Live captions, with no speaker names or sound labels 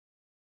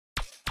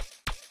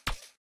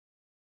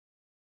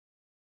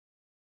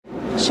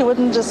She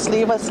wouldn't just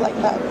leave us like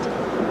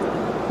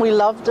that. We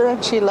loved her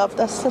and she loved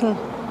us, and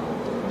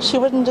she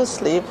wouldn't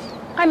just leave.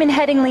 I'm in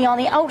Headingley on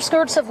the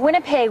outskirts of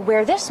Winnipeg,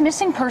 where this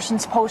missing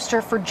persons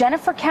poster for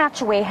Jennifer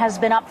Catcheway has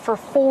been up for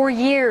 4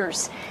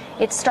 years.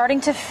 It's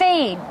starting to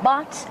fade,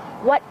 but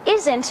what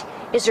isn't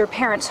is her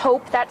parents'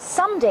 hope that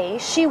someday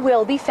she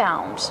will be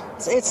found.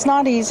 It's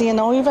not easy, you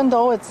know, even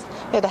though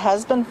it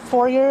has been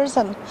 4 years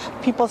and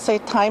people say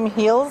time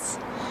heals.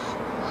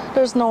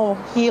 There's no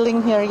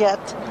healing here yet,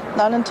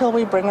 not until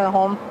we bring her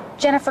home.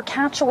 Jennifer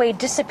Catcheway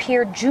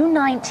disappeared June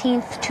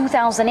 19th,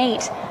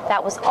 2008.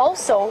 That was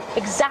also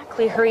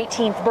exactly her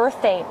 18th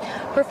birthday.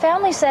 Her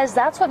family says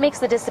that's what makes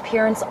the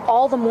disappearance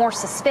all the more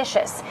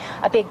suspicious.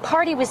 A big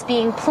party was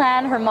being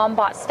planned. Her mom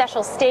bought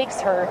special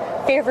steaks, her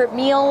favorite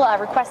meal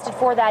requested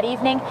for that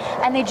evening,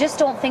 and they just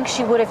don't think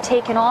she would have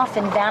taken off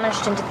and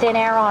vanished into thin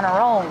air on her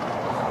own.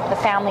 The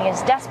family is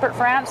desperate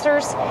for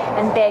answers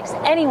and begs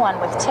anyone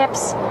with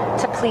tips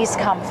to please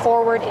come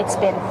forward. It's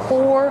been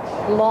 4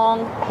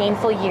 long,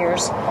 painful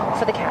years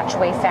for the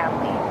Catcheway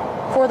family.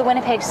 For the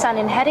Winnipeg Sun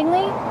in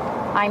Headingley,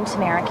 I'm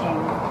Tamara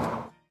King.